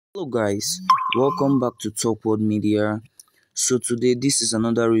Hello guys, welcome back to Top World Media. So today this is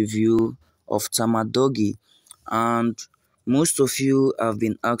another review of Tamadoge, and most of you have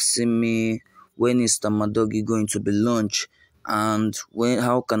been asking me when is Tamadoge going to be launched, and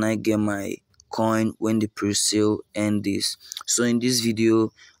how can I get my coin when the pre-sale end this. So in this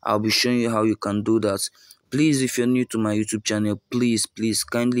video I'll be showing you how you can do that. Please, if you're new to my YouTube channel, please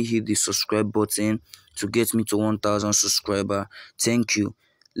kindly hit the subscribe button to get me to 1000 subscriber. Thank you.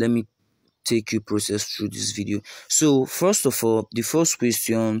 Let me take you process through this video. So first of all, the first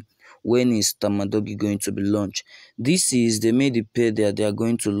question: when is Tamadoge going to be launched? This is, they made it pay that they are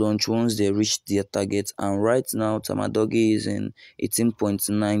going to launch once they reach their target, and right now Tamadoge is in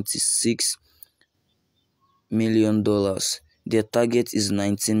 $18.96 million. Their target is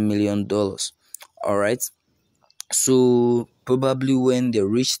 $19 million. All right, so probably when they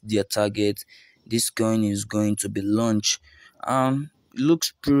reach their target, this coin is going to be launched. It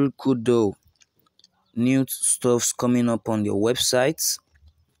looks pretty cool though. New stuff's coming up on your website.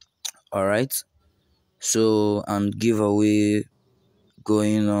 All right, so and giveaway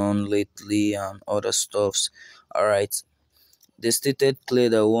going on lately and other stuffs. All right, they stated clear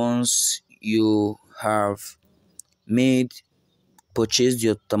that once you have made purchased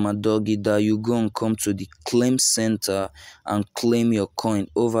your Tamadogi, that you go and come to the claim center and claim your coin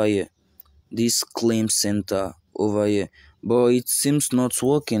over here, this claim center over here. But it seems not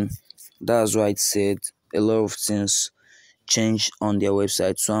working. That's why it said a lot of things changed on their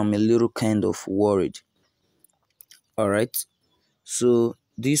website, so I'm a little kind of worried. All right, so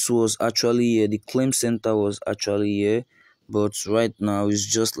this was actually here, the claim center was actually here, but right now it's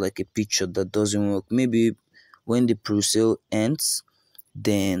just like a picture that doesn't work. Maybe when the pre-sale ends,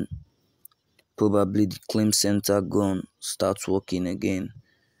 then probably the claim center gone starts working again.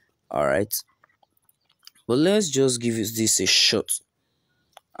 All right, but let's just give this a shot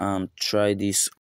and try this